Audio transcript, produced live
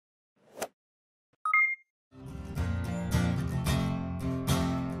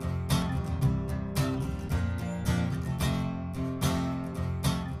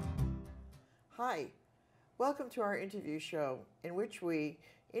Hi, welcome to our interview show in which we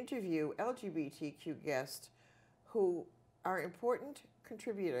interview LGBTQ guests who are important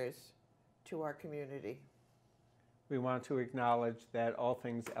contributors to our community. We want to acknowledge that All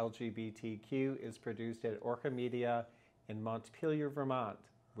Things LGBTQ is produced at Orca Media in Montpelier, Vermont,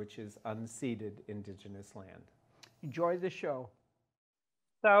 which is unceded Indigenous land. Enjoy the show.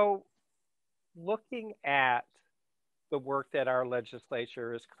 So, looking at the work that our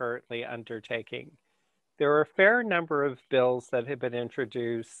legislature is currently undertaking, there are a fair number of bills that have been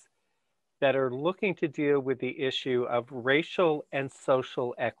introduced that are looking to deal with the issue of racial and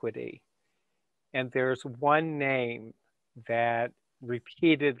social equity. And there's one name that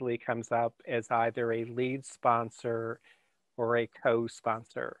repeatedly comes up as either a lead sponsor or a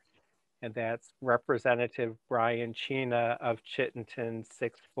co-sponsor, and that's Representative Brian Cina of Chittenden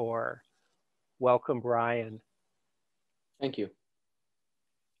 6-4. Welcome, Brian. Thank you.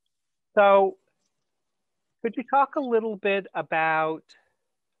 So, could you talk a little bit about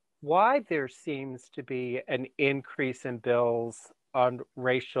why there seems to be an increase in bills on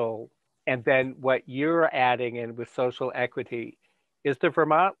racial, and then what you're adding in with social equity? Is the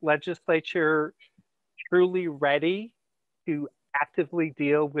Vermont legislature truly ready to actively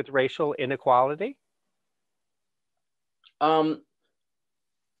deal with racial inequality? I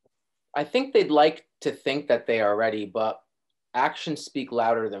think they'd like to think that they are ready, but actions speak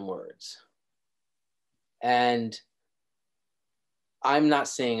louder than words. And I'm not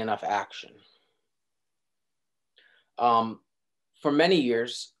seeing enough action. For many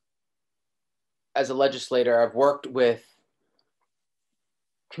years, as a legislator, I've worked with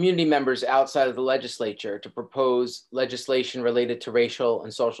community members outside of the legislature to propose legislation related to racial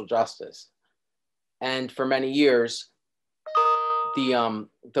and social justice. And for many years,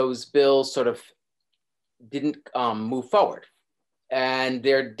 those bills sort of didn't move forward. And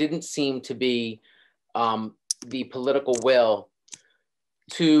there didn't seem to be the political will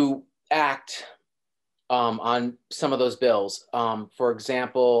to act on some of those bills. For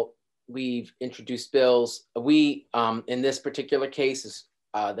example, we've introduced bills. In this particular case, is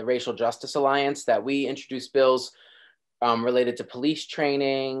the Racial Justice Alliance, that we introduced bills related to police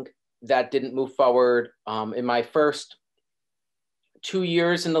training that didn't move forward. In my first 2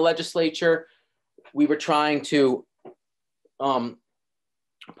 years in the legislature, we were trying to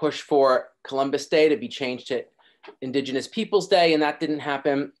push for Columbus Day to be changed to Indigenous Peoples Day, and that didn't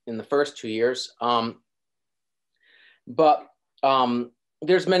happen in the first 2 years. But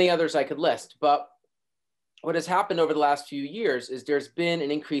there's many others I could list. But what has happened over the last few years is there's been an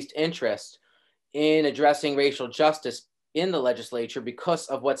increased interest in addressing racial justice in the legislature because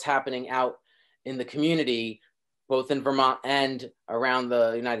of what's happening out in the community, both in Vermont and around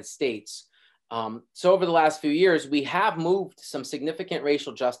the United States. So over the last few years, we have moved some significant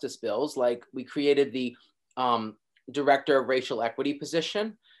racial justice bills, like we created the Director of Racial Equity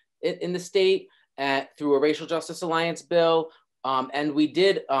position in the state through a Racial Justice Alliance bill. And we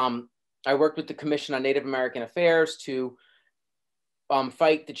did, I worked with the Commission on Native American Affairs to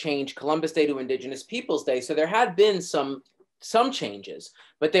fight to change Columbus Day to Indigenous Peoples Day. So there had been some changes,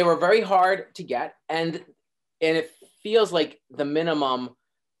 but they were very hard to get. And it feels like the minimum,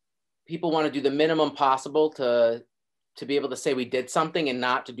 people want to do the minimum possible to be able to say we did something and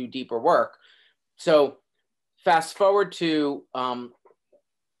not to do deeper work. So fast forward to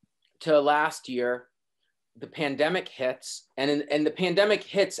last year, the pandemic hits, and the pandemic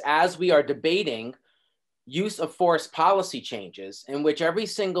hits as we are debating use of force policy changes, in which every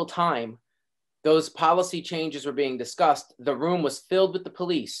single time those policy changes were being discussed, the room was filled with the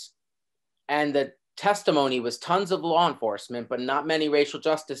police, and the testimony was tons of law enforcement, but not many racial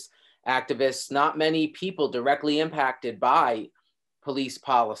justice activists, not many people directly impacted by police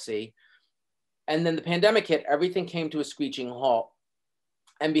policy. And then the pandemic hit, everything came to a screeching halt.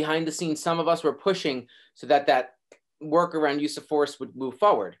 And behind the scenes, some of us were pushing so that work around use of force would move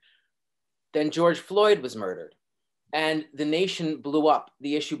forward. Then George Floyd was murdered, and the nation blew up.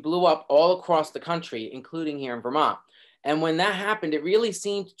 The issue blew up all across the country, including here in Vermont. And when that happened, it really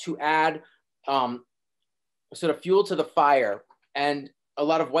seemed to add sort of fuel to the fire. And a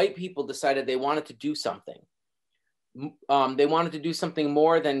lot of white people decided they wanted to do something. They wanted to do something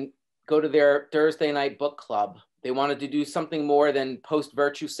more than go to their Thursday night book club. They wanted to do something more than post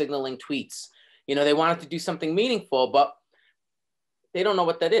virtue signaling tweets. You know, they wanted to do something meaningful, but they don't know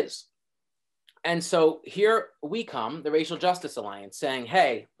what that is. And so here we come, the Racial Justice Alliance, saying,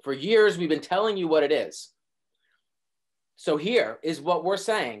 hey, for years we've been telling you what it is. So here is what we're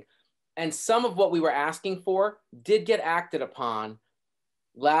saying. And some of what we were asking for did get acted upon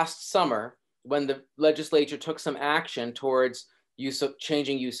last summer when the legislature took some action towards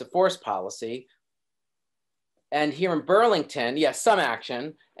changing use of force policy. And here in Burlington, yes, some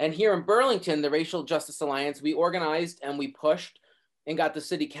action. And here in Burlington, the Racial Justice Alliance, we organized and we pushed and got the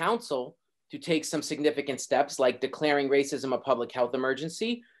city council to take some significant steps, like declaring racism a public health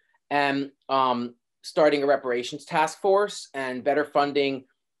emergency and starting a reparations task force and better funding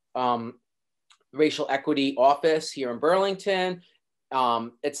racial equity office here in Burlington,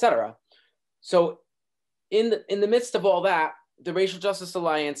 et cetera. So in the midst of all that, the Racial Justice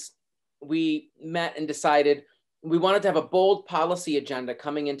Alliance, we met and decided we wanted to have a bold policy agenda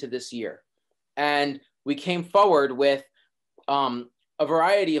coming into this year. And we came forward with a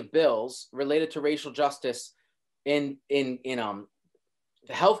variety of bills related to racial justice in the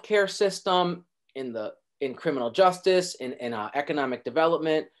healthcare system, in criminal justice, in economic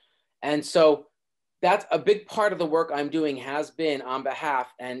development. And so that's a big part of the work I'm doing, has been on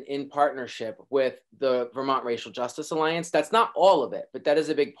behalf and in partnership with the Vermont Racial Justice Alliance. That's not all of it, but that is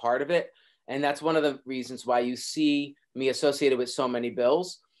a big part of it. And that's one of the reasons why you see me associated with so many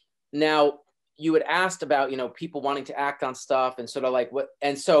bills. Now, you had asked about, people wanting to act on stuff and sort of like what,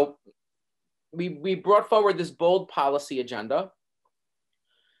 and so we brought forward this bold policy agenda.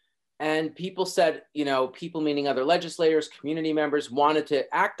 And people said, people meaning other legislators, community members wanted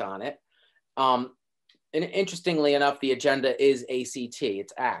to act on it. And interestingly enough, the agenda is ACT,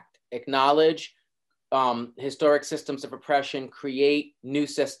 it's ACT, acknowledge historic systems of oppression, create new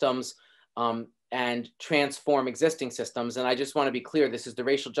systems, and transform existing systems. And I just want to be clear, this is the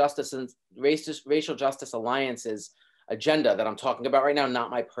Racial Justice Alliance's agenda that I'm talking about right now, not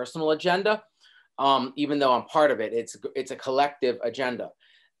my personal agenda, even though I'm part of it. It's a collective agenda.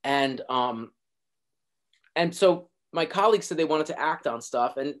 And so my colleagues said they wanted to act on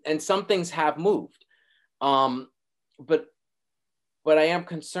stuff, and some things have moved. But I am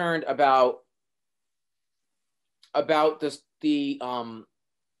concerned about this,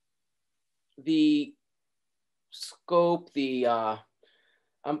 the scope, I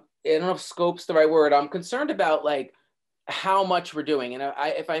don't know if scope's the right word. I'm concerned about like how much we're doing. And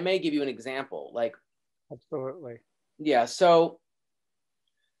if I may give you an example, like. Absolutely. Yeah. So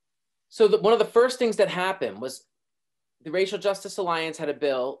one of the first things that happened was the Racial Justice Alliance had a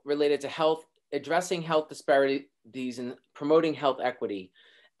bill related to addressing health disparities and promoting health equity.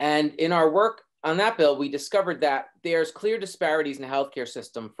 And in our work on that bill, we discovered that there's clear disparities in the healthcare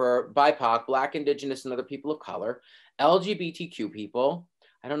system for BIPOC, Black, Indigenous, and other people of color, LGBTQ people.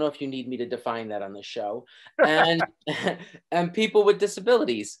 I don't know if you need me to define that on the show, and and people with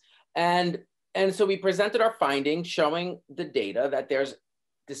disabilities. And so we presented our findings showing the data that there's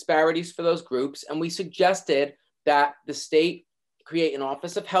disparities for those groups. And we suggested that the state create an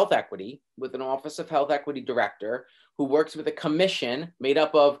Office of Health Equity with an Office of Health Equity director who works with a commission made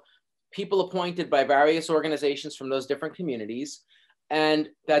up of people appointed by various organizations from those different communities, and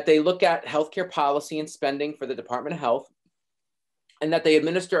that they look at healthcare policy and spending for the Department of Health, and that they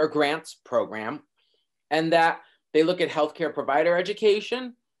administer a grants program, and that they look at healthcare provider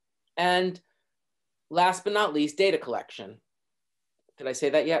education, and last but not least, data collection. Did I say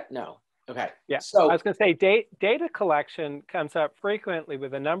that yet? No. Okay. Yeah. So I was going to say data collection comes up frequently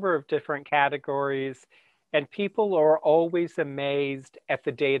with a number of different categories, and people are always amazed at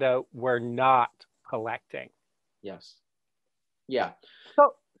the data we're not collecting. Yes. Yeah.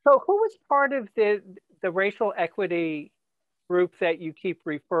 So who was part of the racial equity group that you keep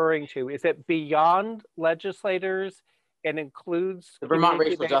referring to? Is it beyond legislators and includes the Vermont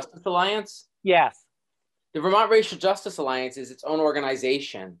Racial Justice Alliance? Yes. The Vermont Racial Justice Alliance is its own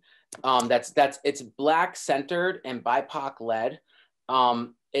organization. It's Black centered and BIPOC led.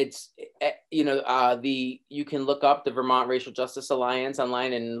 You can look up the Vermont Racial Justice Alliance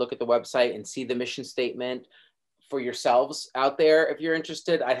online and look at the website and see the mission statement for yourselves out there. If you're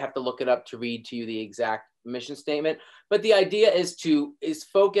interested, I'd have to look it up to read to you the exact mission statement. But the idea is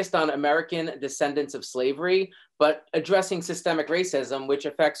focused on American descendants of slavery, but addressing systemic racism, which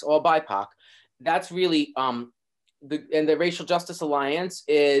affects all BIPOC. That's really, the Racial Justice Alliance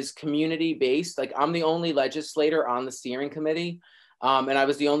is community-based. Like, I'm the only legislator on the steering committee. And I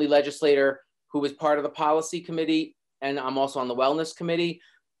was the only legislator who was part of the policy committee. And I'm also on the wellness committee.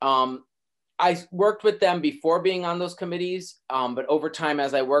 I worked with them before being on those committees. But over time,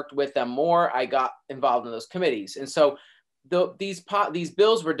 as I worked with them more, I got involved in those committees. And so these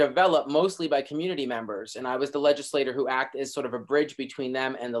bills were developed mostly by community members. And I was the legislator who acted as sort of a bridge between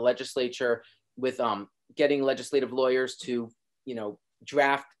them and the legislature, with getting legislative lawyers to,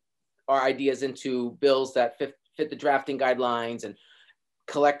 draft our ideas into bills that fit the drafting guidelines, and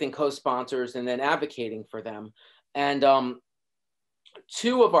collecting co-sponsors and then advocating for them. And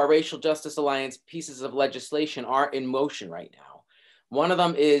two of our Racial Justice Alliance pieces of legislation are in motion right now. One of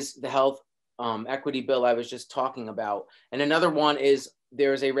them is the health equity bill I was just talking about. And another one is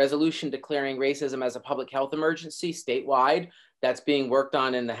there's a resolution declaring racism as a public health emergency statewide that's being worked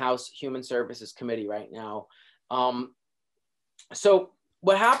on in the House Human Services Committee right now. So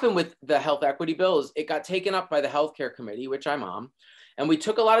what happened with the health equity bill is it got taken up by the healthcare committee, which I'm on, and we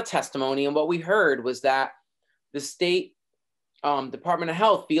took a lot of testimony. And what we heard was that the state Department of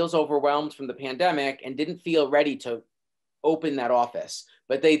Health feels overwhelmed from the pandemic and didn't feel ready to open that office,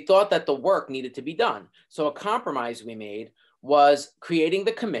 but they thought that the work needed to be done. So a compromise we made was creating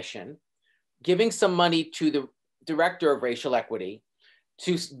the commission, giving some money to the director of racial equity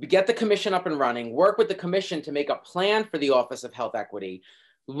to get the commission up and running, work with the commission to make a plan for the Office of Health Equity,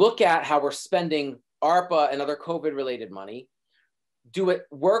 look at how we're spending ARPA and other COVID-related money,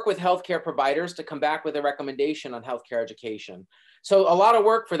 work with healthcare providers to come back with a recommendation on healthcare education. So a lot of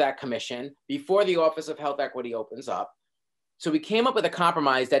work for that commission before the Office of Health Equity opens up. So we came up with a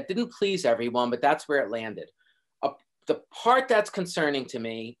compromise that didn't please everyone, but that's where it landed. The part that's concerning to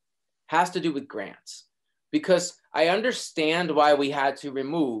me has to do with grants, because I understand why we had to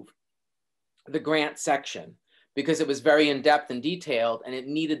remove the grant section, because it was very in-depth and detailed, and it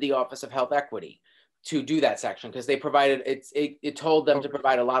needed the Office of Health Equity to do that section, because they provided, it told them to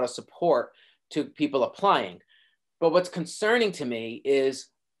provide a lot of support to people applying. But what's concerning to me is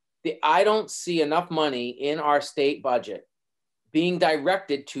I don't see enough money in our state budget being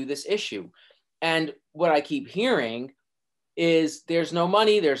directed to this issue. And what I keep hearing is there's no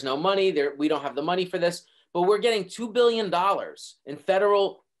money, we don't have the money for this, but we're getting $2 billion in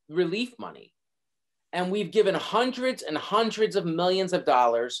federal relief money. And we've given hundreds and hundreds of millions of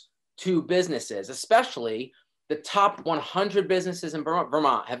dollars to businesses, especially the top 100 businesses in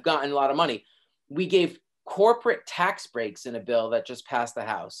Vermont have gotten a lot of money. We gave corporate tax breaks in a bill that just passed the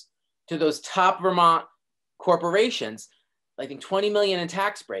House to those top Vermont corporations, I think 20 million in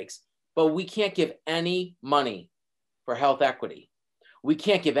tax breaks, but we can't give any money for health equity. We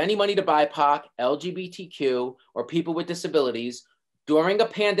can't give any money to BIPOC, LGBTQ, or people with disabilities during a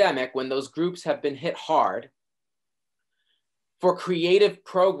pandemic when those groups have been hit hard, for creative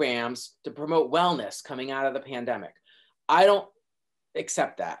programs to promote wellness coming out of the pandemic. I don't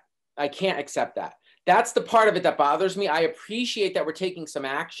accept that. I can't accept that. That's the part of it that bothers me. I appreciate that we're taking some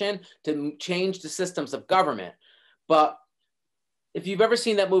action to change the systems of government, but if you've ever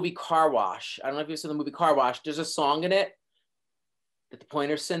seen that movie Car Wash, I don't know if you've seen the movie Car Wash, there's a song in it that the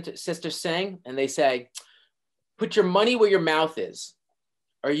Pointer Sisters sing, and they say, put your money where your mouth is,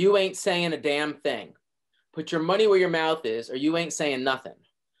 or you ain't saying a damn thing. Put your money where your mouth is, or you ain't saying nothing.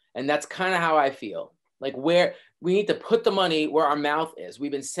 And that's kind of how I feel. Like, where we need to put the money where our mouth is.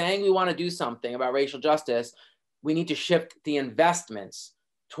 We've been saying we want to do something about racial justice. We need to shift the investments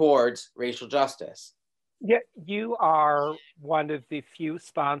towards racial justice. Yeah, you are one of the few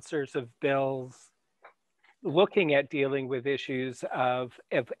sponsors of bills looking at dealing with issues of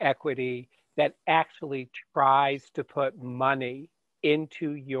equity that actually tries to put money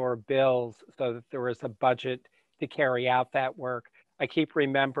into your bills so that there is a budget to carry out that work. I keep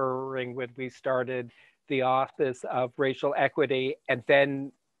remembering when we started the Office of Racial Equity and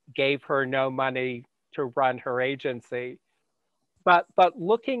then gave her no money to run her agency. But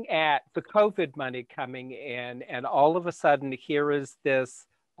looking at the COVID money coming in, and all of a sudden here is this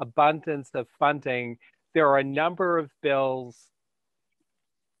abundance of funding, there are a number of bills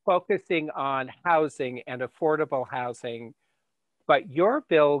focusing on housing and affordable housing, but your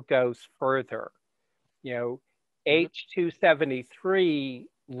bill goes further. You know, H273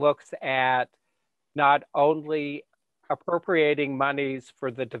 looks at not only appropriating monies for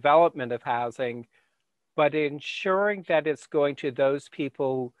the development of housing, but ensuring that it's going to those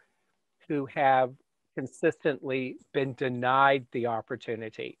people who have consistently been denied the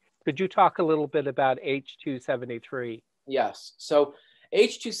opportunity. Could you talk a little bit about H273? Yes. So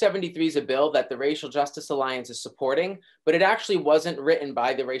H273 is a bill that the Racial Justice Alliance is supporting, but it actually wasn't written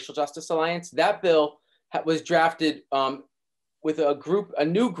by the Racial Justice Alliance. That bill was drafted with a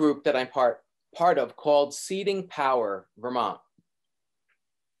new group that I'm part of called Seeding Power Vermont.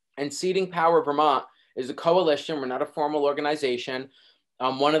 And Seeding Power Vermont is a coalition. We're not a formal organization.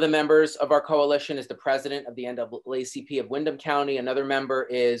 One of the members of our coalition is the president of the NAACP of Windham County. Another member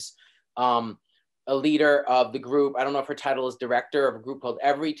is a leader of the group. I don't know if her title is director of a group called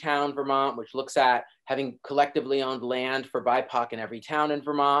Everytown Vermont, which looks at having collectively owned land for BIPOC in every town in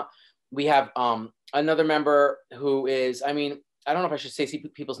Vermont. We have another member who is, I mean, I don't know if I should say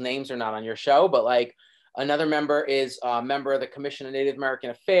people's names or not on your show, but like another member is a member of the Commission on Native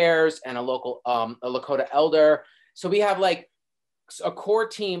American Affairs and a local, a Lakota elder. So we have like a core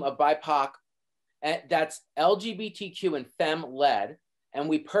team of BIPOC that's LGBTQ and femme led. And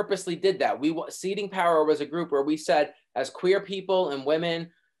we purposely did that. Seeding Power was a group where we said, as queer people and women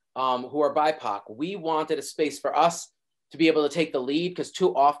who are BIPOC, we wanted a space for us to be able to take the lead, because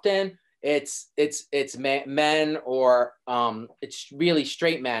too often it's men, or it's really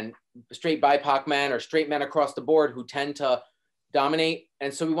straight men, straight BIPOC men, or straight men across the board who tend to dominate.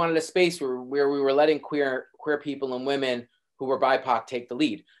 And so we wanted a space where we were letting queer people and women who were BIPOC take the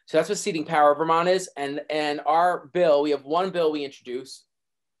lead. So that's what Seeding Power Vermont is. And our bill, we have one bill we introduced,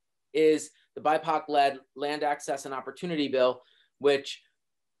 is the BIPOC-led Land Access and Opportunity Bill, which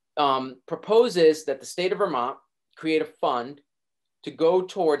proposes that the state of Vermont create a fund to go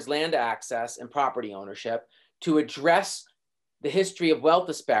towards land access and property ownership to address the history of wealth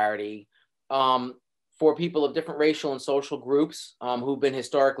disparity for people of different racial and social groups who've been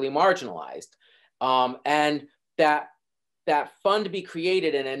historically marginalized. And that fund be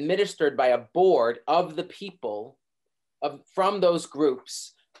created and administered by a board of the people from those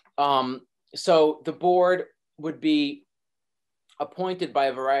groups. So the board would be appointed by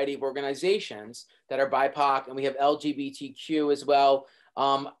a variety of organizations that are BIPOC, and we have LGBTQ as well.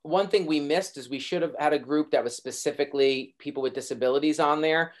 One thing we missed is we should have had a group that was specifically people with disabilities on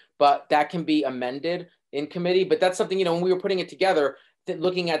there, but that can be amended in committee. But that's something, when we were putting it together,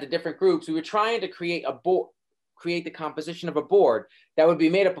 looking at the different groups, we were trying to create the composition of a board that would be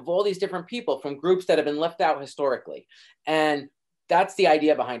made up of all these different people from groups that have been left out historically. And that's the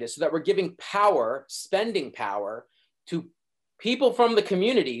idea behind it, so that we're giving power, spending power, to people from the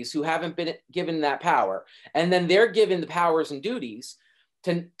communities who haven't been given that power. And then they're given the powers and duties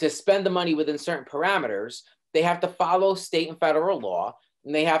to spend the money within certain parameters. They have to follow state and federal law,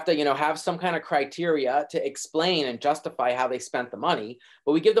 and they have to, have some kind of criteria to explain and justify how they spent the money.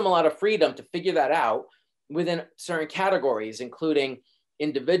 But we give them a lot of freedom to figure that out within certain categories, including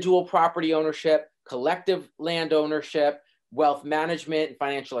individual property ownership, collective land ownership, wealth management and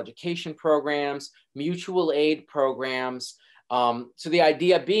financial education programs, mutual aid programs. So the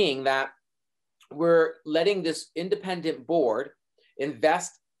idea being that we're letting this independent board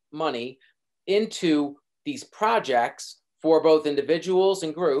invest money into these projects for both individuals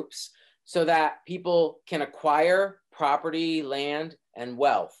and groups, so that people can acquire property, land, and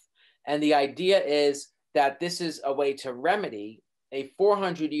wealth. And the idea is that this is a way to remedy a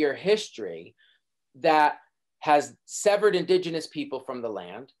 400-year history that has severed Indigenous people from the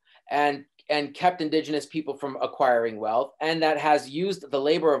land and kept Indigenous people from acquiring wealth, and that has used the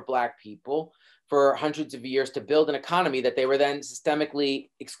labor of Black people for hundreds of years to build an economy that they were then systemically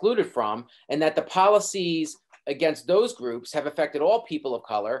excluded from, and that the policies against those groups have affected all people of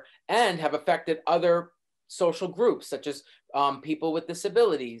color and have affected other social groups, such as people with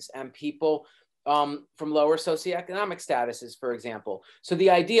disabilities and people from lower socioeconomic statuses, for example. So the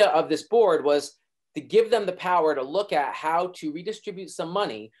idea of this board was to give them the power to look at how to redistribute some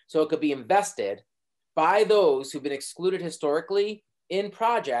money so it could be invested by those who've been excluded historically in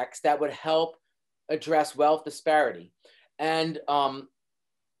projects that would help address wealth disparity. And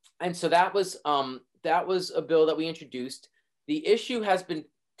so that was a bill that we introduced. The issue has been,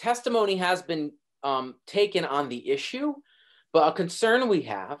 testimony has been taken on the issue, but a concern we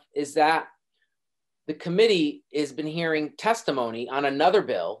have is that the committee has been hearing testimony on another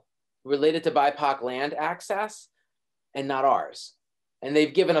bill related to BIPOC land access and not ours. And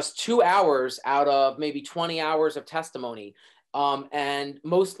they've given us 2 hours out of maybe 20 hours of testimony. And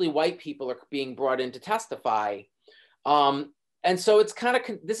mostly white people are being brought in to testify. And so it's kind of,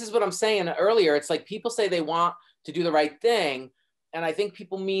 this is what I'm saying earlier. It's like people say they want to do the right thing, and I think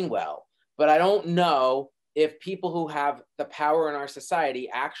people mean well, but I don't know if people who have the power in our society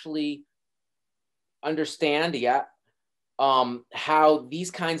actually understand yet how these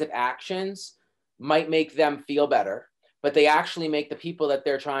kinds of actions might make them feel better, but they actually make the people that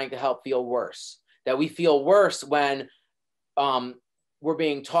they're trying to help feel worse. That we feel worse when we're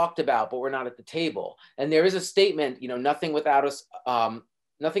being talked about, but we're not at the table. And there is a statement, nothing without us,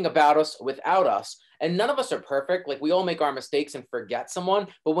 nothing about us without us. And none of us are perfect. Like, we all make our mistakes and forget someone.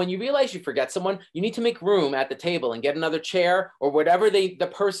 But when you realize you forget someone, you need to make room at the table and get another chair or whatever the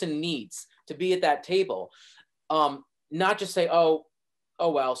person needs to be at that table. Not just say, oh,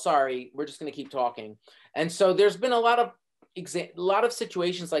 well, sorry, we're just going to keep talking. And so there's been a lot of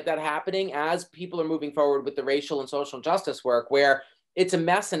situations like that happening as people are moving forward with the racial and social justice work, where it's a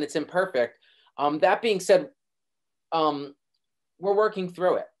mess and it's imperfect. That being said, we're working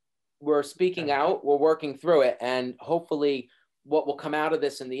through it. We're speaking out, we're working through it. And hopefully what will come out of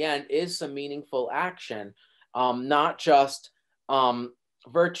this in the end is some meaningful action, not just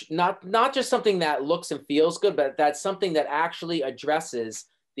not just something that looks and feels good, but that's something that actually addresses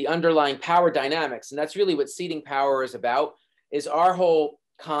the underlying power dynamics. And that's really what Seeding Power is about. is our whole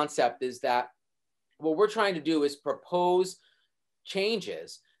concept is that what we're trying to do is propose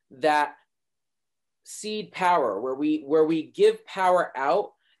changes that seed power, where we give power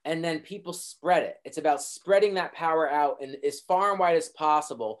out and then people spread it. It's about spreading that power out and as far and wide as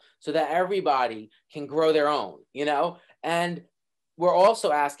possible so that everybody can grow their own, you know? And we're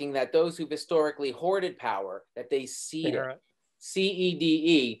also asking that those who've historically hoarded power, that they seed it,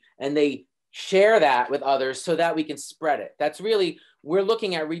 CEDE, and they share that with others so that we can spread it. That's really, we're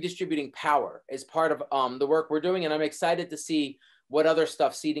looking at redistributing power as part of the work we're doing. And I'm excited to see what other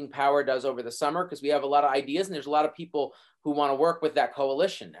stuff Seeding Power does over the summer, because we have a lot of ideas and there's a lot of people who want to work with that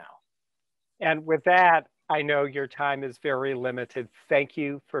coalition now. And with that, I know your time is very limited. Thank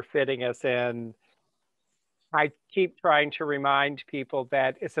you for fitting us in. I keep trying to remind people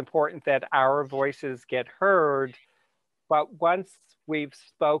that it's important that our voices get heard, but once we've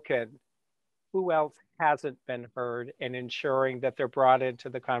spoken, who else hasn't been heard, and ensuring that they're brought into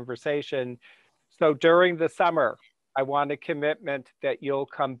the conversation. So during the summer, I want a commitment that you'll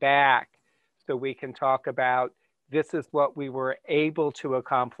come back so we can talk about this is what we were able to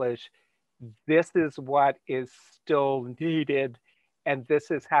accomplish. This is what is still needed. And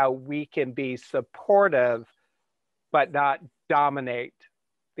this is how we can be supportive, but not dominate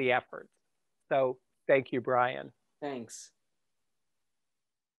the effort. So thank you, Brian. Thanks.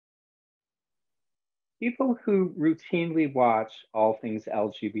 People who routinely watch all things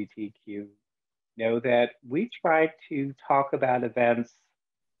LGBTQ know that we try to talk about events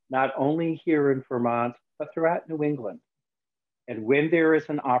not only here in Vermont, but throughout New England. And when there is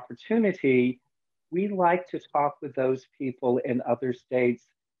an opportunity, we like to talk with those people in other states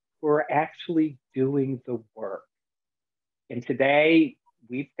who are actually doing the work. And today,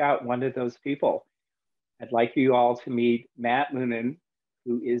 we've got one of those people. I'd like you all to meet Matt Moonen,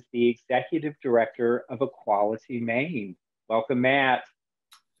 who is the Executive Director of Equality Maine. Welcome, Matt.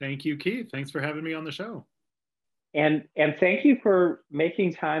 Thank you, Keith. Thanks for having me on the show. And thank you for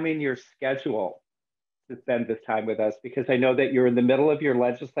making time in your schedule to spend this time with us, because I know that you're in the middle of your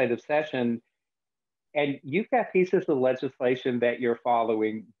legislative session and you've got pieces of legislation that you're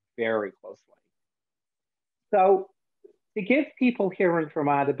following very closely. So to give people here in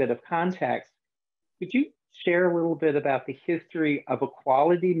Vermont a bit of context, could you share a little bit about the history of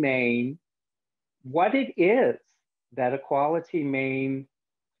Equality Maine, what it is that Equality Maine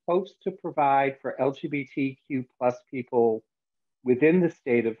hopes to provide for LGBTQ plus people within the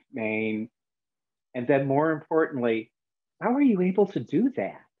state of Maine, and then more importantly, how are you able to do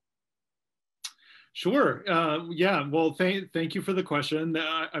that? Sure. Yeah. Well, thank you for the question.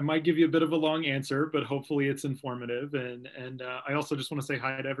 I might give you a bit of a long answer, but hopefully it's informative. And I also just want to say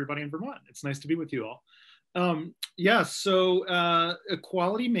hi to everybody in Vermont. It's nice to be with you all. Yeah. So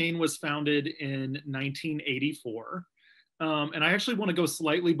Equality Maine was founded in 1984. And I actually want to go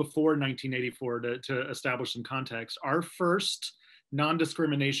slightly before 1984 to establish some context. Our first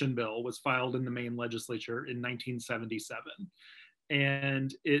non-discrimination bill was filed in the Maine legislature in 1977.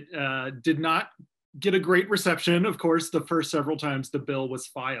 And it did not get a great reception, of course, the first several times the bill was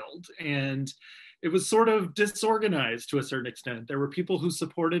filed. And it was sort of disorganized to a certain extent. There were people who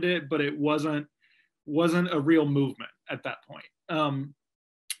supported it, but it wasn't a real movement at that point.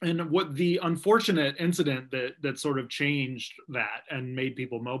 And what the unfortunate incident that sort of changed that and made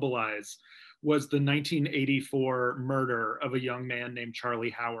people mobilize was the 1984 murder of a young man named Charlie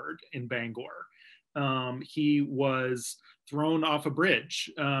Howard in Bangor. He was thrown off a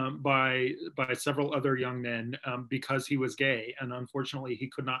bridge by several other young men because he was gay, and unfortunately he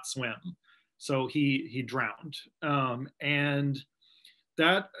could not swim, so he drowned. And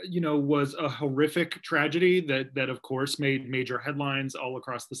that, was a horrific tragedy that of course made major headlines all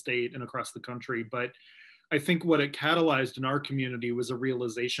across the state and across the country. But I think what it catalyzed in our community was a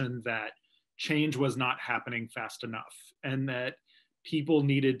realization that change was not happening fast enough, and that people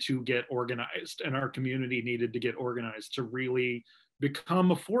needed to get organized, and our community needed to get organized to really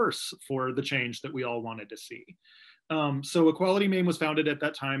become a force for the change that we all wanted to see. So Equality Maine was founded at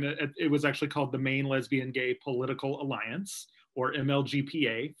that time. It was actually called the Maine Lesbian Gay Political Alliance, or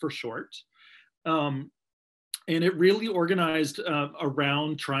MLGPA for short. And it really organized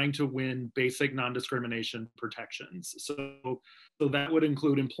around trying to win basic non-discrimination protections. So that would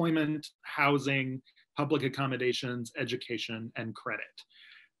include employment, housing, public accommodations, education, and credit.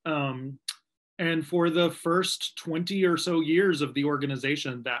 And for the first 20 or so years of the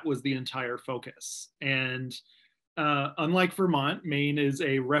organization, that was the entire focus. And unlike Vermont, Maine is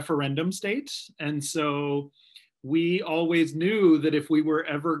a referendum state. And so we always knew that if we were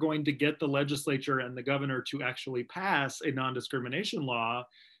ever going to get the legislature and the governor to actually pass a non-discrimination law,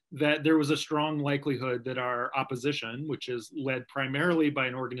 that there was a strong likelihood that our opposition, which is led primarily by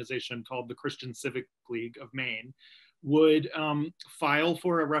an organization called the Christian Civic League of Maine, would file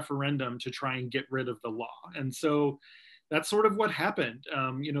for a referendum to try and get rid of the law. And so that's sort of what happened.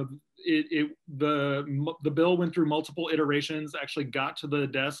 You know, the bill went through multiple iterations, actually got to the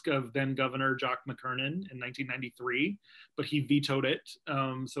desk of then Governor Jock McKernan in 1993, but he vetoed it.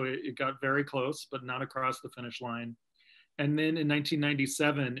 So it got very close, but not across the finish line. And then in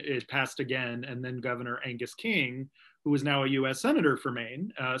 1997, it passed again, and then Governor Angus King, who is now a US Senator for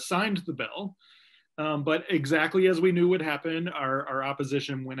Maine, signed the bill. But exactly as we knew would happen, our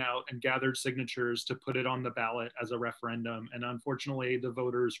opposition went out and gathered signatures to put it on the ballot as a referendum. And unfortunately, the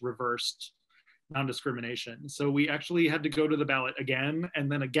voters reversed non-discrimination. So we actually had to go to the ballot again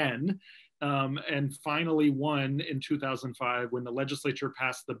and then again, and finally won in 2005 when the legislature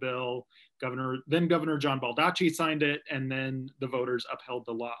passed the bill. Governor John Baldacci signed it, and then the voters upheld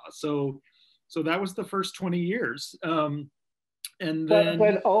the law. So that was the first 20 years. And then,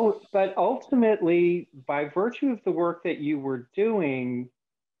 but ultimately, by virtue of the work that you were doing,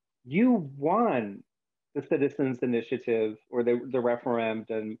 you won the Citizens Initiative or the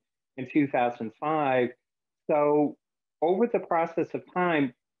referendum in 2005. So over the process of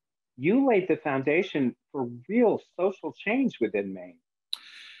time, you laid the foundation for real social change within Maine.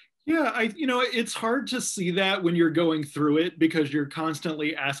 Yeah, you know, it's hard to see that when you're going through it because you're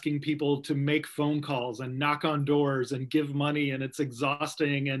constantly asking people to make phone calls and knock on doors and give money, and it's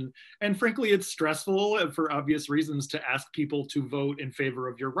exhausting and frankly, it's stressful for obvious reasons to ask people to vote in favor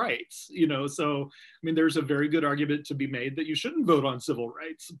of your rights. You know, so I mean, there's a very good argument to be made that you shouldn't vote on civil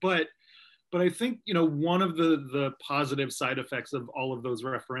rights, but I think, you know, one of the positive side effects of all of those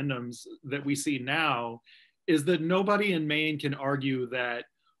referendums that we see now is that nobody in Maine can argue that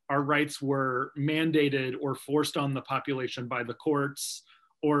our rights were mandated or forced on the population by the courts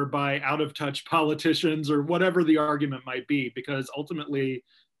or by out-of-touch politicians or whatever the argument might be, because ultimately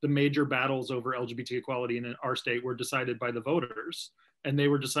the major battles over LGBT equality in our state were decided by the voters, and they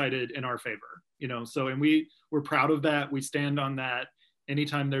were decided in our favor. You know, so, and we're proud of that. We stand on that.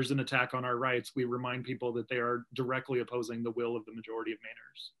 Anytime there's an attack on our rights, we remind people that they are directly opposing the will of the majority of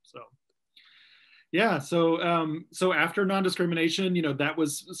Mainers. So. Yeah, so after non-discrimination, you know, that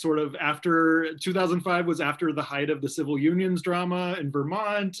was sort of after 2005 was after the height of the civil unions drama in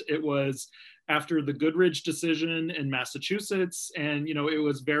Vermont. It was after the Goodridge decision in Massachusetts. And, you know, it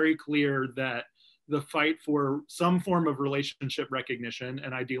was very clear that the fight for some form of relationship recognition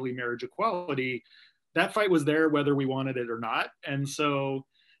and ideally marriage equality, that fight was there whether we wanted it or not. And so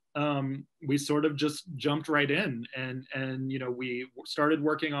we sort of just jumped right in and you know, we started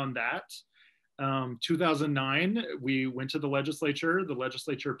working on that. 2009, we went to the legislature. The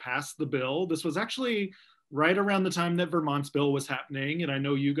legislature passed the bill. This was actually right around the time that Vermont's bill was happening. And I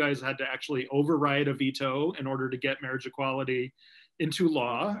know you guys had to actually override a veto in order to get marriage equality into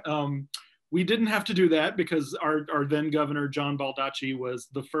law. We didn't have to do that because our then governor, John Baldacci, was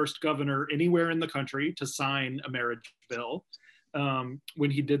the first governor anywhere in the country to sign a marriage bill.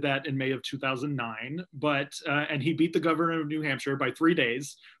 When he did that in May of 2009, and he beat the governor of New Hampshire by 3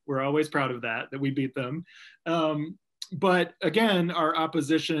 days. We're always proud of that we beat them. But again, our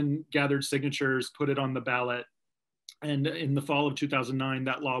opposition gathered signatures, put it on the ballot. And in the fall of 2009,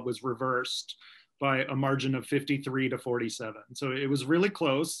 that law was reversed by a margin of 53 to 47. So it was really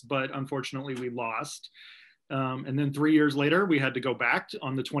close, but unfortunately we lost. And then 3 years later, we had to go back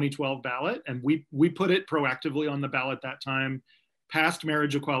on the 2012 ballot, and we put it proactively on the ballot that time, passed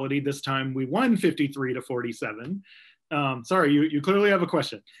marriage equality. This time we won 53 to 47. Sorry, you clearly have a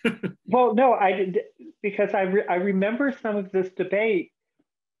question. Well, no, I did, because I remember some of this debate,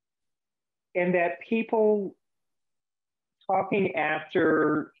 and that people talking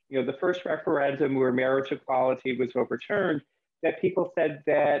after, you know, the first referendum where marriage equality was overturned, that people said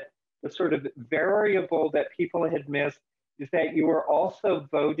that the sort of variable that people had missed is that you were also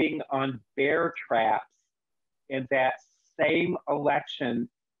voting on bear traps in that same election,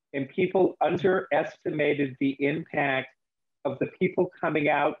 and people underestimated the impact of the people coming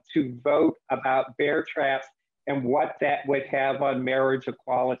out to vote about bear traps and what that would have on marriage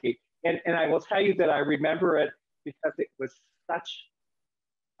equality. And I will tell you that I remember it because it was such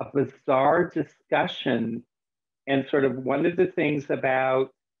a bizarre discussion. And sort of one of the things about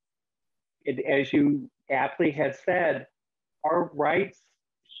it, as you aptly had said, our rights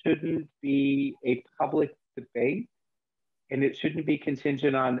shouldn't be a public debate, and it shouldn't be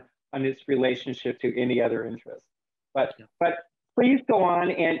contingent on its relationship to any other interest. But please go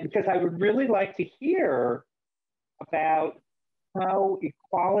on, and because I would really like to hear about how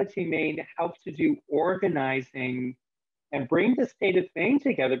Equality Maine helps to do organizing and bring the state of Maine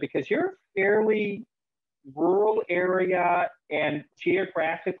together, because you're a fairly rural area and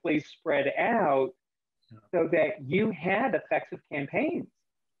geographically spread out, so that you had effective campaigns.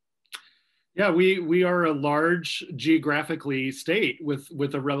 Yeah, we are a large geographically state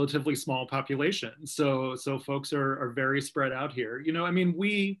with a relatively small population. So folks are very spread out here. You know, I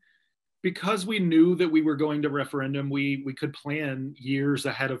mean, because we knew that we were going to referendum, we could plan years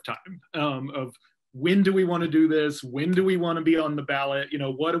ahead of time of when do we want to do this? When do we want to be on the ballot? You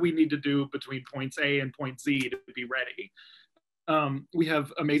know, what do we need to do between points A and point Z to be ready? We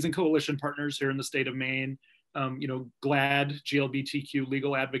have amazing coalition partners here in the state of Maine. You know, GLAD, GLBTQ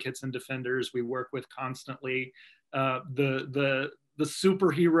legal advocates and defenders we work with constantly. The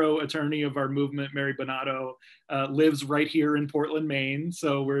superhero attorney of our movement, Mary Bonato, lives right here in Portland, Maine.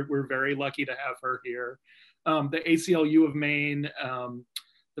 So we're very lucky to have her here. The ACLU of Maine,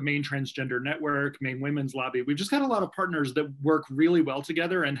 the Maine Transgender Network, Maine Women's Lobby. We've just got a lot of partners that work really well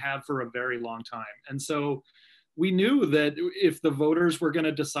together and have for a very long time. And so we knew that if the voters were going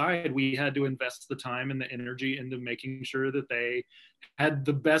to decide, we had to invest the time and the energy into making sure that they had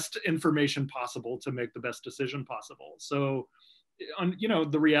the best information possible to make the best decision possible. So, you know,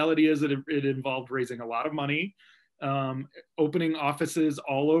 the reality is that it involved raising a lot of money, opening offices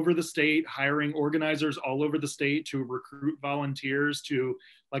all over the state, hiring organizers all over the state to recruit volunteers to,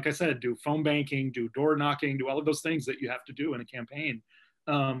 like I said, do phone banking, do door knocking, do all of those things that you have to do in a campaign.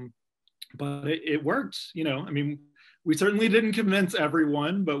 But it worked, you know. I mean, we certainly didn't convince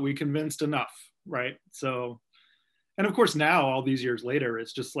everyone, but we convinced enough, right? So, and of course now, all these years later,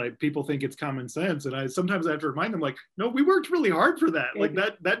 it's just like people think it's common sense, and I sometimes have to remind them, like, no, we worked really hard for that. Like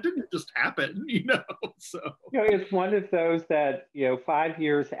that didn't just happen, you know. So, you know, it's one of those that, you know, 5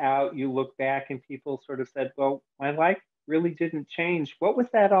 years out, you look back and people sort of said, well, my life really didn't change. What was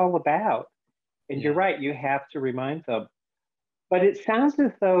that all about? And you're right, you have to remind them. But it sounds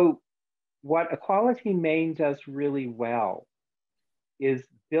as though what Equality Maine does really well is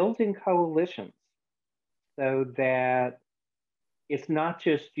building coalitions so that it's not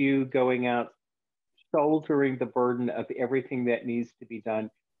just you going out shouldering the burden of everything that needs to be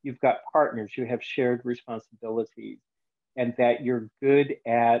done. You've got partners, you have shared responsibilities, and that you're good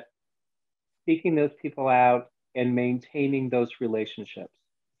at seeking those people out and maintaining those relationships.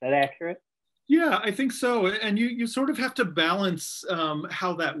 Is that accurate? Yeah, I think so. And you sort of have to balance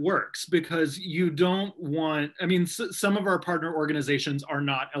how that works, because you don't want, I mean, some of our partner organizations are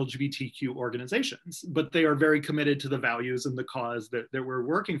not LGBTQ organizations, but they are very committed to the values and the cause that we're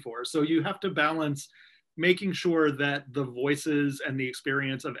working for. So you have to balance making sure that the voices and the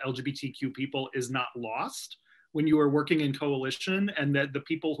experience of LGBTQ people is not lost when you are working in coalition, and that the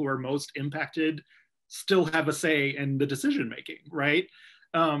people who are most impacted still have a say in the decision making, right?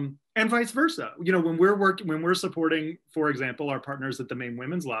 And vice versa. You know, when we're supporting, for example, our partners at the Maine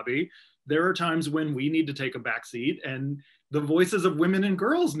Women's Lobby, there are times when we need to take a backseat, and the voices of women and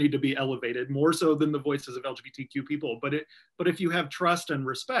girls need to be elevated more so than the voices of LGBTQ people. But if you have trust and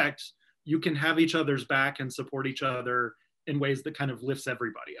respect, you can have each other's back and support each other in ways that kind of lifts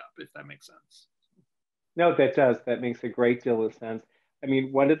everybody up, if that makes sense. No, that does. That makes a great deal of sense. I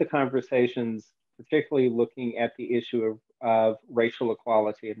mean, one of the conversations, particularly looking at the issue of racial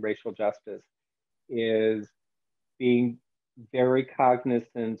equality and racial justice, is being very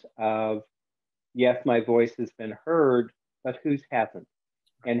cognizant of, yes, my voice has been heard, but whose hasn't?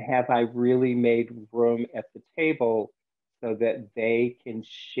 And have I really made room at the table so that they can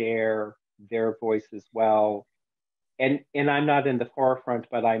share their voice as well? And I'm not in the forefront,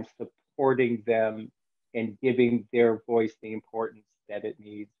 but I'm supporting them and giving their voice the importance that it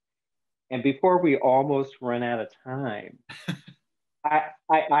needs. And before we almost run out of time,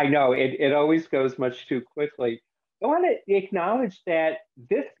 I know it always goes much too quickly. I want to acknowledge that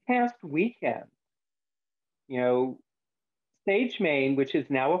this past weekend, you know, Sage Maine, which is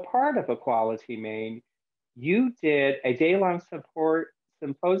now a part of Equality Maine, you did a day-long support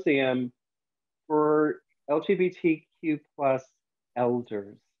symposium for LGBTQ plus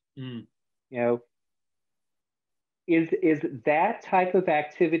elders. You know, is that type of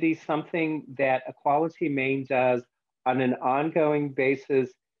activity something that Equality Maine does on an ongoing basis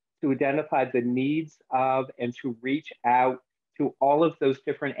to identify the needs of and to reach out to all of those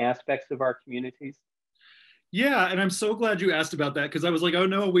different aspects of our communities? Yeah, and I'm so glad you asked about that, because I was like, oh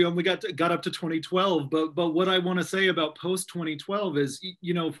no, we only got up to 2012. But what I want to say about post 2012 is,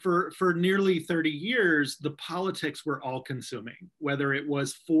 you know, for nearly 30 years, the politics were all consuming, whether it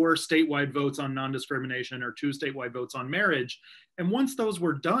was 4 statewide votes on non-discrimination or 2 statewide votes on marriage. And once those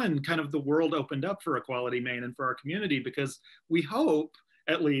were done, kind of the world opened up for Equality Maine and for our community, because we hope,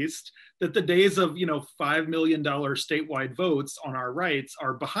 at least, that the days of, $5 million statewide votes on our rights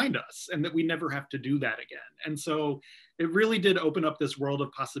are behind us, and that we never have to do that again. And so it really did open up this world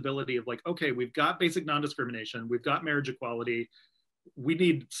of possibility of like, okay, we've got basic non-discrimination, we've got marriage equality, we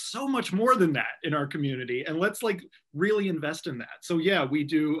need so much more than that in our community, and let's like really invest in that. So yeah, we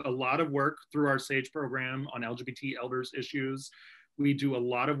do a lot of work through our SAGE program on LGBT elders issues. We do a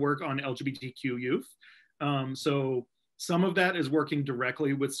lot of work on LGBTQ youth. So some of that is working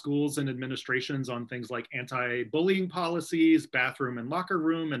directly with schools and administrations on things like anti-bullying policies, bathroom and locker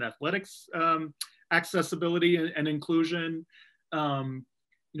room, and athletics accessibility and inclusion.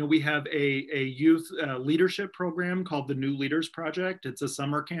 We have a youth leadership program called the New Leaders Project. It's a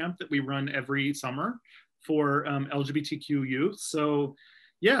summer camp that we run every summer for LGBTQ youth. So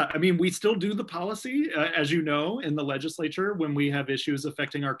yeah, I mean, we still do the policy, as you know, in the legislature when we have issues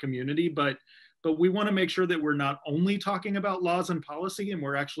affecting our community, but we want to make sure that we're not only talking about laws and policy, and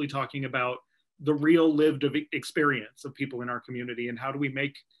we're actually talking about the real lived experience of people in our community, and how do we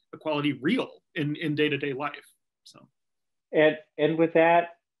make equality real in day-to-day life. So, and with that,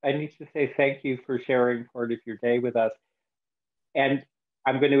 I need to say thank you for sharing part of your day with us. And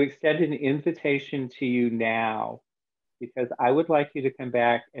I'm going to extend an invitation to you now, because I would like you to come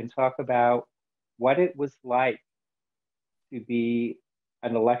back and talk about what it was like to be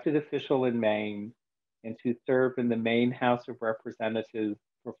an elected official in Maine and to serve in the Maine House of Representatives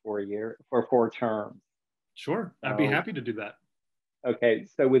for 4 terms. Sure, I'd be happy to do that. Okay,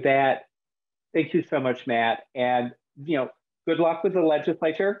 so with that, thank you so much, Matt. And, good luck with the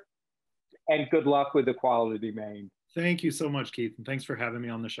legislature, and good luck with Equality Maine. Thank you so much, Keith, and thanks for having me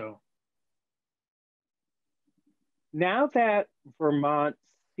on the show. Now that Vermont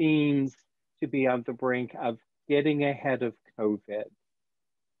seems to be on the brink of getting ahead of COVID,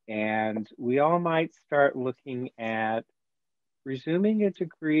 and we all might start looking at resuming a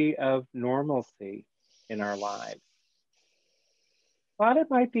degree of normalcy in our lives, thought it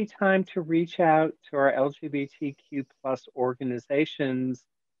might be time to reach out to our LGBTQ plus organizations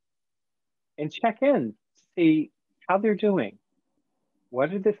and check in to see how they're doing.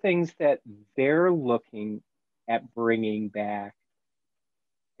 What are the things that they're looking at bringing back,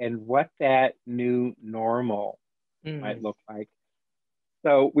 and what that new normal might look like.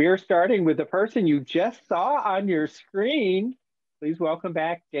 So we are starting with the person you just saw on your screen. Please welcome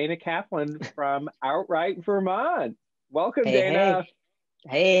back Dana Kaplan from Outright Vermont. Welcome, Dana.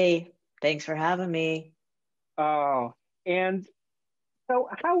 Hey, thanks for having me. Oh, and so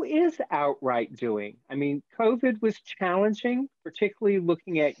how is Outright doing? I mean, COVID was challenging, particularly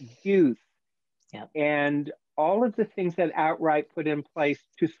looking at youth. Yep. And all of the things that Outright put in place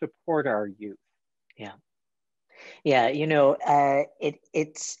to support our youth. Yeah,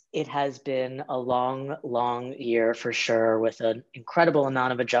 it has been a long year for sure, with an incredible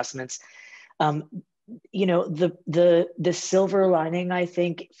amount of adjustments. The silver lining, I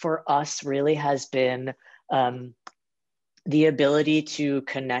think, for us really has been the ability to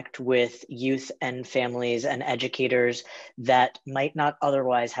connect with youth and families and educators that might not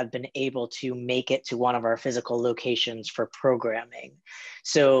otherwise have been able to make it to one of our physical locations for programming.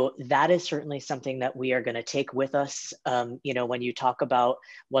 So that is certainly something that we are going to take with us. When you talk about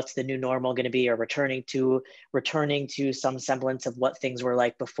what's the new normal going to be, or returning to some semblance of what things were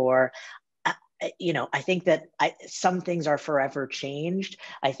like before, I think that some things are forever changed.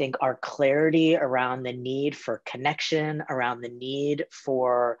 I think our clarity around the need for connection, around the need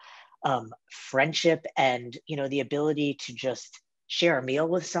for friendship, and the ability to just share a meal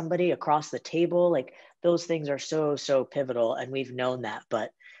with somebody across the table, like those things are so pivotal, and we've known that. But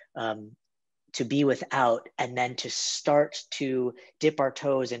to be without, and then to start to dip our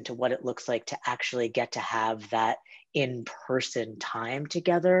toes into what it looks like to actually get to have that in-person time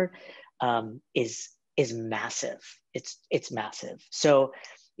together is massive. It's massive. So,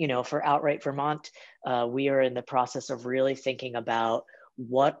 for Outright Vermont, we are in the process of really thinking about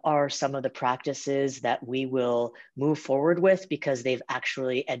what are some of the practices that we will move forward with, because they've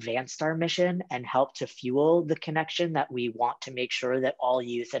actually advanced our mission and helped to fuel the connection that we want to make sure that all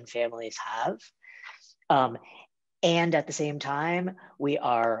youth and families have. And at the same time, we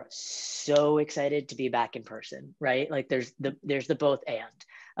are so excited to be back in person, right? Like there's the both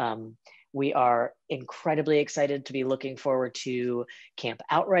and. We are incredibly excited to be looking forward to Camp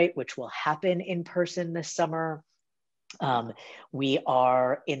Outright, which will happen in person this summer. We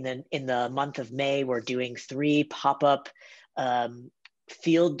are in the month of May, we're doing 3 pop-up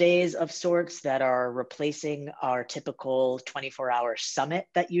field days of sorts that are replacing our typical 24-hour summit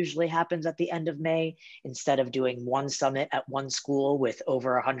that usually happens at the end of May. Instead of doing one summit at one school with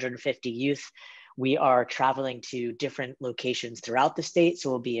over 150 youth, we are traveling to different locations throughout the state. So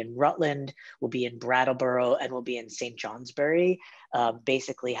we'll be in Rutland, we'll be in Brattleboro, and we'll be in St. Johnsbury,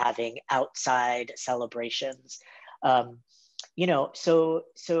 basically having outside celebrations. You know,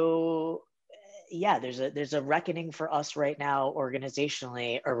 so yeah, there's a reckoning for us right now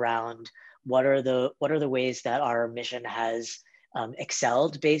organizationally around what are the ways that our mission has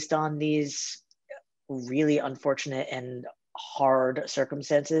excelled based on these really unfortunate and hard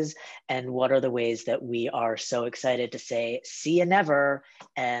circumstances, and what are the ways that we are so excited to say see you never,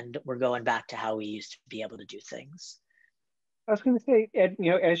 and we're going back to how we used to be able to do things. I was going to say, Ed,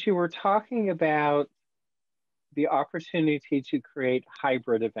 you know, as you were talking about the opportunity to create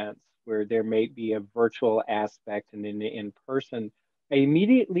hybrid events where there may be a virtual aspect and an in-person, I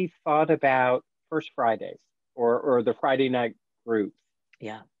immediately thought about First Fridays or the Friday night groups.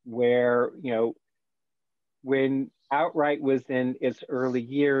 Yeah. Where, you know, when Outright was in its early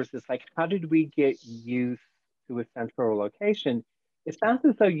years, it's like, how did we get youth to a central location? It sounds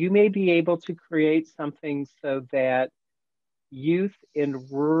as though you may be able to create something so that youth in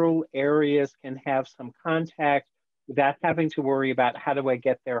rural areas can have some contact without having to worry about how do I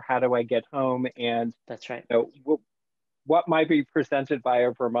get there, how do I get home, and that's right. You know, what might be presented by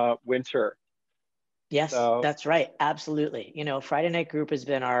a Vermont winter. Yes, that's right. Absolutely. You know, Friday Night Group has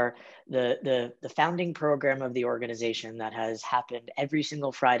been the founding program of the organization that has happened every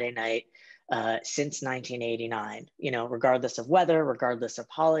single Friday night since 1989. You know, regardless of weather, regardless of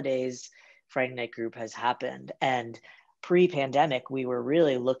holidays, Friday Night Group has happened. And pre-pandemic, we were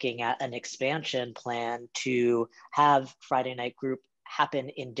really looking at an expansion plan to have Friday Night Group happen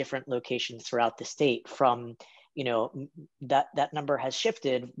in different locations throughout the state. From, you know, that number has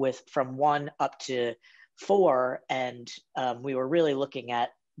shifted from 1 up to 4, and we were really looking at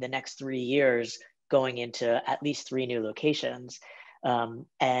the next 3 years going into at least 3 new locations.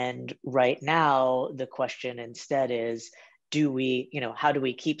 And right now, the question instead is, how do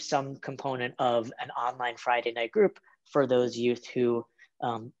we keep some component of an online Friday night group for those youth who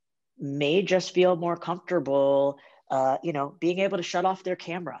may just feel more comfortable being able to shut off their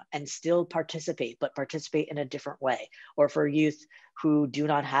camera and still participate, but participate in a different way. Or for youth who do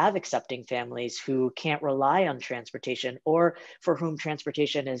not have accepting families, who can't rely on transportation, or for whom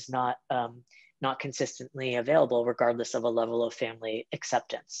transportation is not consistently available, regardless of a level of family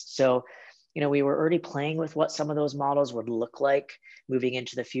acceptance. So, you know, we were already playing with what some of those models would look like moving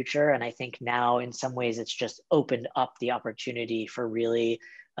into the future. And I think now in some ways it's just opened up the opportunity for really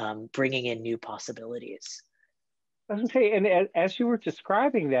bringing in new possibilities. I was going to say, and as you were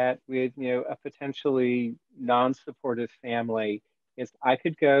describing that with, you know, a potentially non-supportive family, is I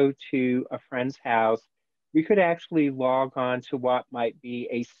could go to a friend's house. We could actually log on to what might be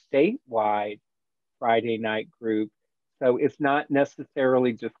a statewide Friday night group. So it's not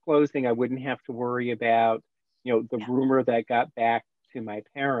necessarily disclosing. I wouldn't have to worry about, you know, the rumor that got back to my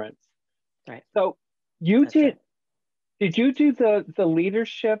parents. Right. So did you do the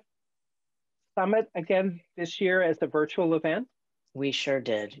leadership summit again this year as a virtual event? We sure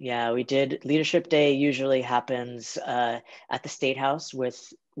did. Yeah, we did. Leadership Day usually happens at the State House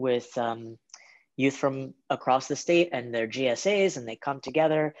with youth from across the state and their GSAs, and they come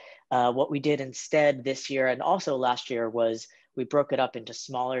together. What we did instead this year and also last year was we broke it up into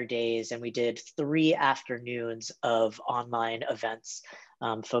smaller days, and we did 3 afternoons of online events.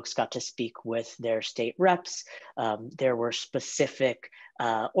 Folks got to speak with their state reps. There were specific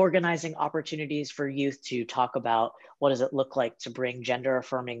organizing opportunities for youth to talk about what does it look like to bring gender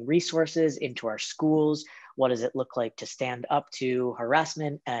affirming resources into our schools? What does it look like to stand up to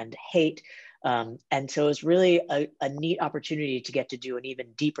harassment and hate? And so it's really a neat opportunity to get to do an even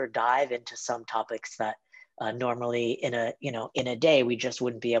deeper dive into some topics that normally in a day we just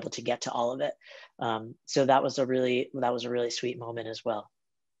wouldn't be able to get to all of it. So that was a really sweet moment as well.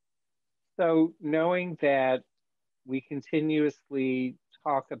 So knowing that we continuously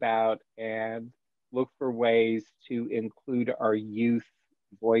talk about and look for ways to include our youth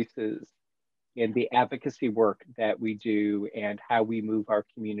voices in the advocacy work that we do and how we move our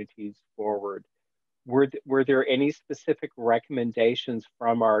communities forward, were there any specific recommendations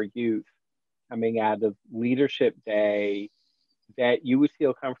from our youth coming out of Leadership Day that you would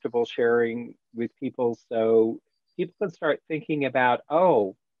feel comfortable sharing with people so people can start thinking about,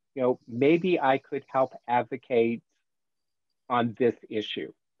 oh, you know, maybe I could help advocate on this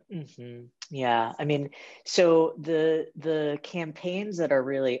issue? Mm-hmm. Yeah, I mean, so the campaigns that are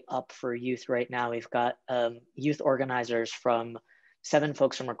really up for youth right now, we've got youth organizers from 7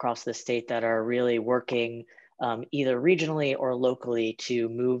 folks from across the state that are really working either regionally or locally to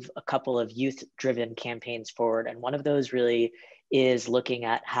move a couple of youth-driven campaigns forward. And one of those really is looking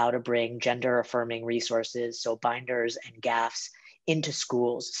at how to bring gender affirming resources, so binders and gaffs, into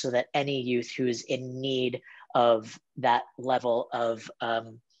schools so that any youth who's in need of that level of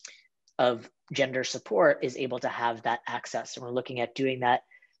gender support is able to have that access. And we're looking at doing that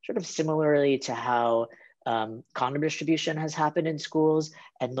sort of similarly to how condom distribution has happened in schools,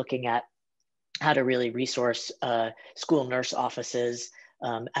 and looking at how to really resource school nurse offices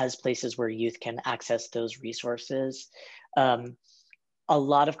as places where youth can access those resources. A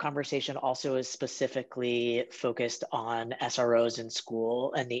lot of conversation also is specifically focused on SROs in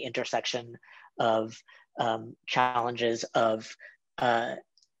school and the intersection of challenges of homophobia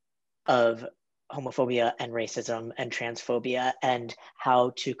and racism and transphobia, and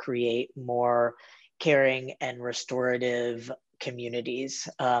how to create more caring and restorative communities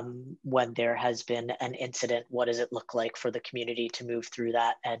when there has been an incident. What does it look like for the community to move through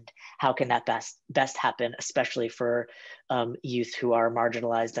that, and how can that best happen, especially for youth who are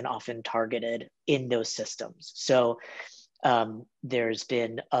marginalized and often targeted in those systems. So there's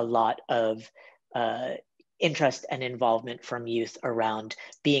been a lot of interest and involvement from youth around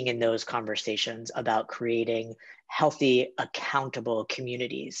being in those conversations about creating healthy, accountable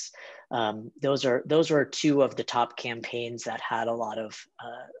communities. Those are two of the top campaigns that had a lot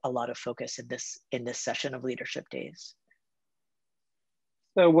of focus in this session of Leadership Days.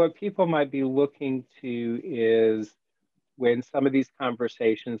 So what people might be looking to is when some of these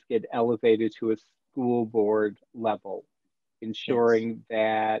conversations get elevated to a school board level, ensuring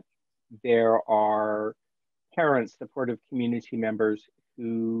that there are parents, supportive community members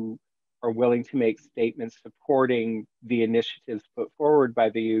who are willing to make statements supporting the initiatives put forward by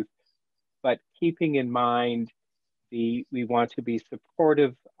the youth, but keeping in mind we want to be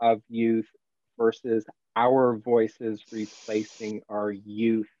supportive of youth versus our voices replacing our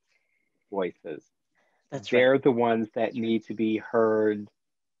youth voices. That's They're right. the ones that need to be heard.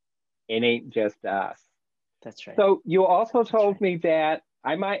 It ain't just us. That's right. So you also told me that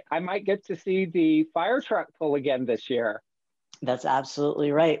I might get to see the fire truck pull again this year. That's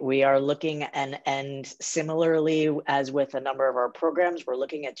absolutely right. We are looking, and similarly as with a number of our programs, we're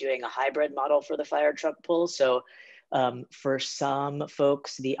looking at doing a hybrid model for the fire truck pull. So for some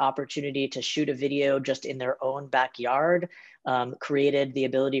folks, the opportunity to shoot a video just in their own backyard created the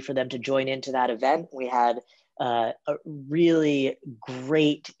ability for them to join into that event. We had a really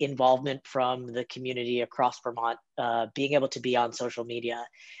great involvement from the community across Vermont, being able to be on social media.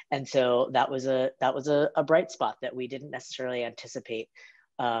 And so that was a bright spot that we didn't necessarily anticipate,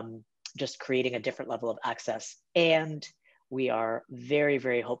 just creating a different level of access. And we are very,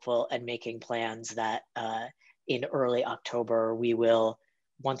 very hopeful and making plans that in early October, we will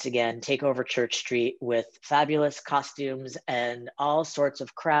once again take over Church Street with fabulous costumes and all sorts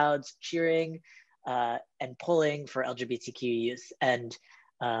of crowds cheering and pulling for LGBTQ youth. And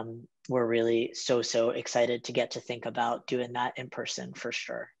we're really so excited to get to think about doing that in person for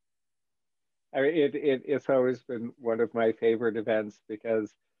sure. I mean, it's always been one of my favorite events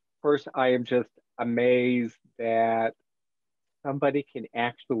because first I am just amazed that somebody can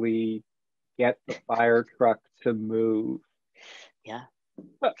actually get the fire truck to move. Yeah.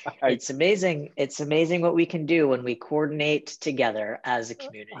 It's amazing. It's amazing what we can do when we coordinate together as a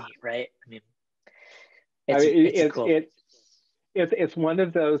community, right? I mean, it's one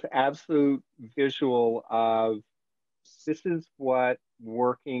of those absolute visual of this is what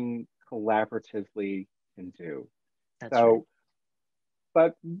working collaboratively can do. That's right.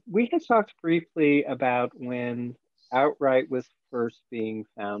 But we had talked briefly about when Outright was first being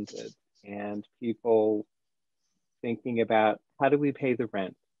founded and people thinking about how do we pay the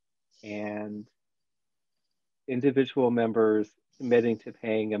rent, and individual members committing to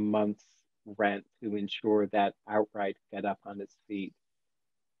paying a month's rent to ensure that Outright get up on its feet.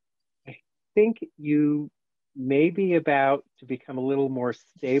 I think you may be about to become a little more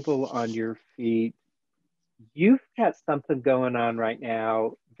stable on your feet. You've got something going on right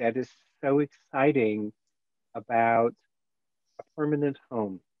now that is so exciting about a permanent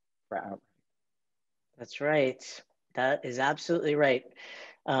home for Outright. That's right. That is absolutely right.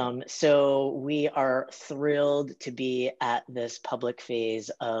 So we are thrilled to be at this public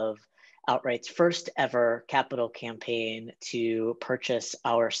phase of Outright's first ever capital campaign to purchase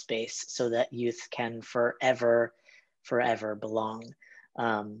our space so that youth can forever belong.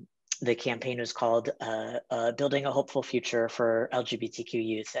 The campaign is called Building a Hopeful Future for LGBTQ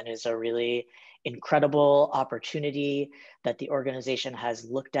Youth, and is a really incredible opportunity that the organization has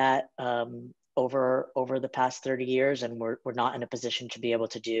looked at over the past 30 years, and we're not in a position to be able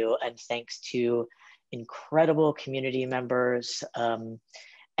to do. And thanks to incredible community members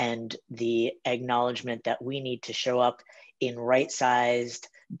and the acknowledgement that we need to show up in right-sized,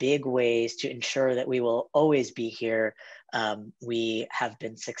 big ways to ensure that we will always be here, we have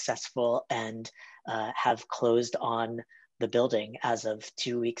been successful and have closed on the building as of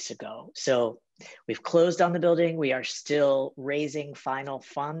 2 weeks ago. So we've closed on the building. We are still raising final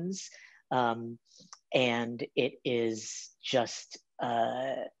funds. And it is just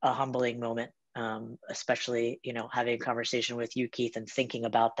a humbling moment, especially, you know, having a conversation with you, Keith, and thinking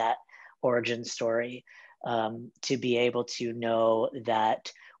about that origin story, to be able to know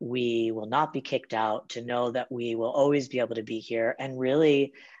that we will not be kicked out, to know that we will always be able to be here. And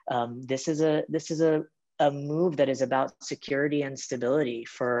really, this is a move that is about security and stability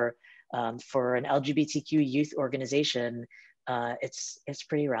for an LGBTQ youth organization. It's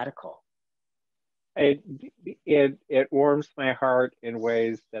pretty radical. It warms my heart in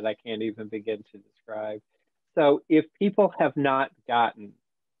ways that I can't even begin to describe. So if people have not gotten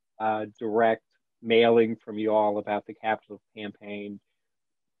direct mailing from you all about the Capitol campaign,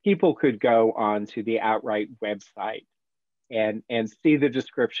 people could go on to the Outright website and see the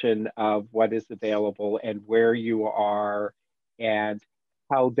description of what is available and where you are and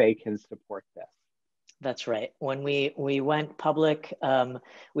how they can support this. That's right. When we went public,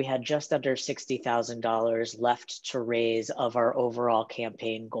 we had just under $60,000 left to raise of our overall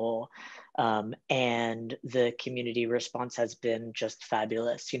campaign goal. And the community response has been just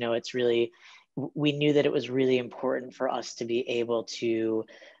fabulous. You know, it's really, we knew that it was really important for us to be able to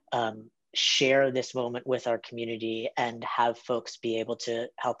share this moment with our community and have folks be able to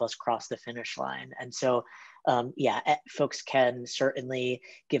help us cross the finish line. And so, folks can certainly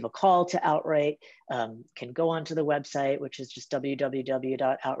give a call to Outright, can go onto the website, which is just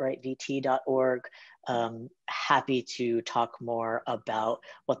www.outrightvt.org. Happy to talk more about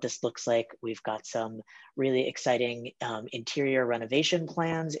what this looks like. We've got some really exciting interior renovation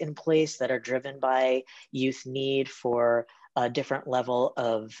plans in place that are driven by youth need for a different level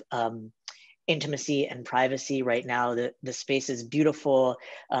of intimacy and privacy. Right now, the space is beautiful,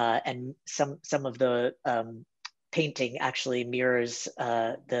 and some of the painting actually mirrors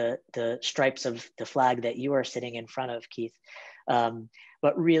the stripes of the flag that you are sitting in front of, Keith.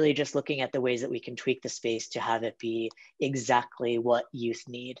 But really just looking at the ways that we can tweak the space to have it be exactly what youth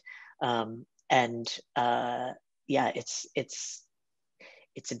need.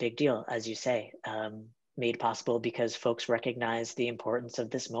 It's a big deal, as you say. Made possible because folks recognize the importance of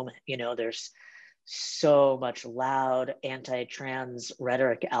this moment. You know, there's so much loud anti-trans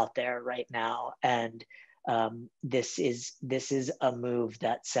rhetoric out there right now, and this is a move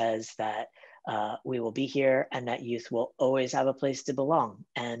that says that we will be here and that youth will always have a place to belong.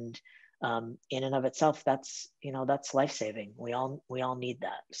 And in and of itself, that's life-saving. We all need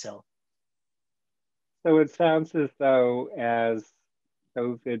that. So it sounds as though as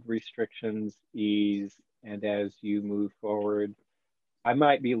COVID restrictions ease and as you move forward, I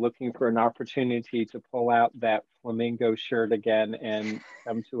might be looking for an opportunity to pull out that flamingo shirt again and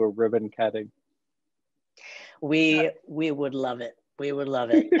come to a ribbon cutting. We would love it. We would love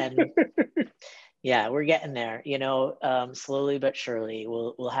it. And yeah, we're getting there, you know, slowly but surely.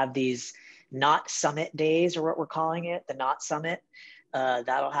 We'll have these Not Summit days, or what we're calling it, the Not Summit.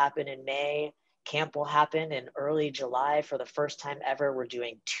 That'll happen in May. Camp will happen in early July. For the first time ever, we're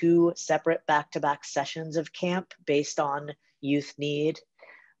doing 2 separate back-to-back sessions of camp based on youth need.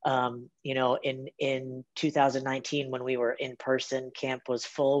 You know, in 2019, when we were in person, camp was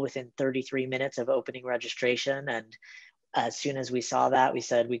full within 33 minutes of opening registration. And as soon as we saw that, we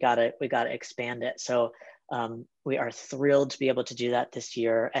said, we gotta expand it. So we are thrilled to be able to do that this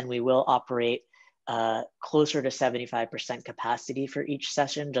year. And we will operate closer to 75% capacity for each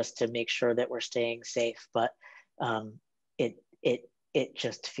session, just to make sure that we're staying safe. But it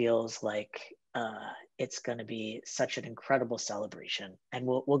just feels like it's going to be such an incredible celebration, and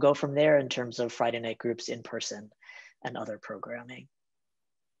we'll go from there in terms of Friday night groups in person and other programming.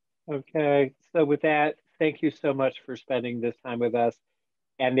 Okay, so with that, thank you so much for spending this time with us.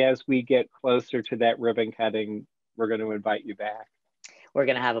 And as we get closer to that ribbon cutting, we're going to invite you back. We're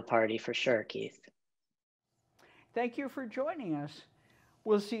going to have a party for sure, Keith. Thank you for joining us.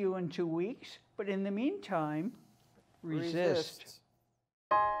 We'll see you in 2 weeks, but in the meantime, resist.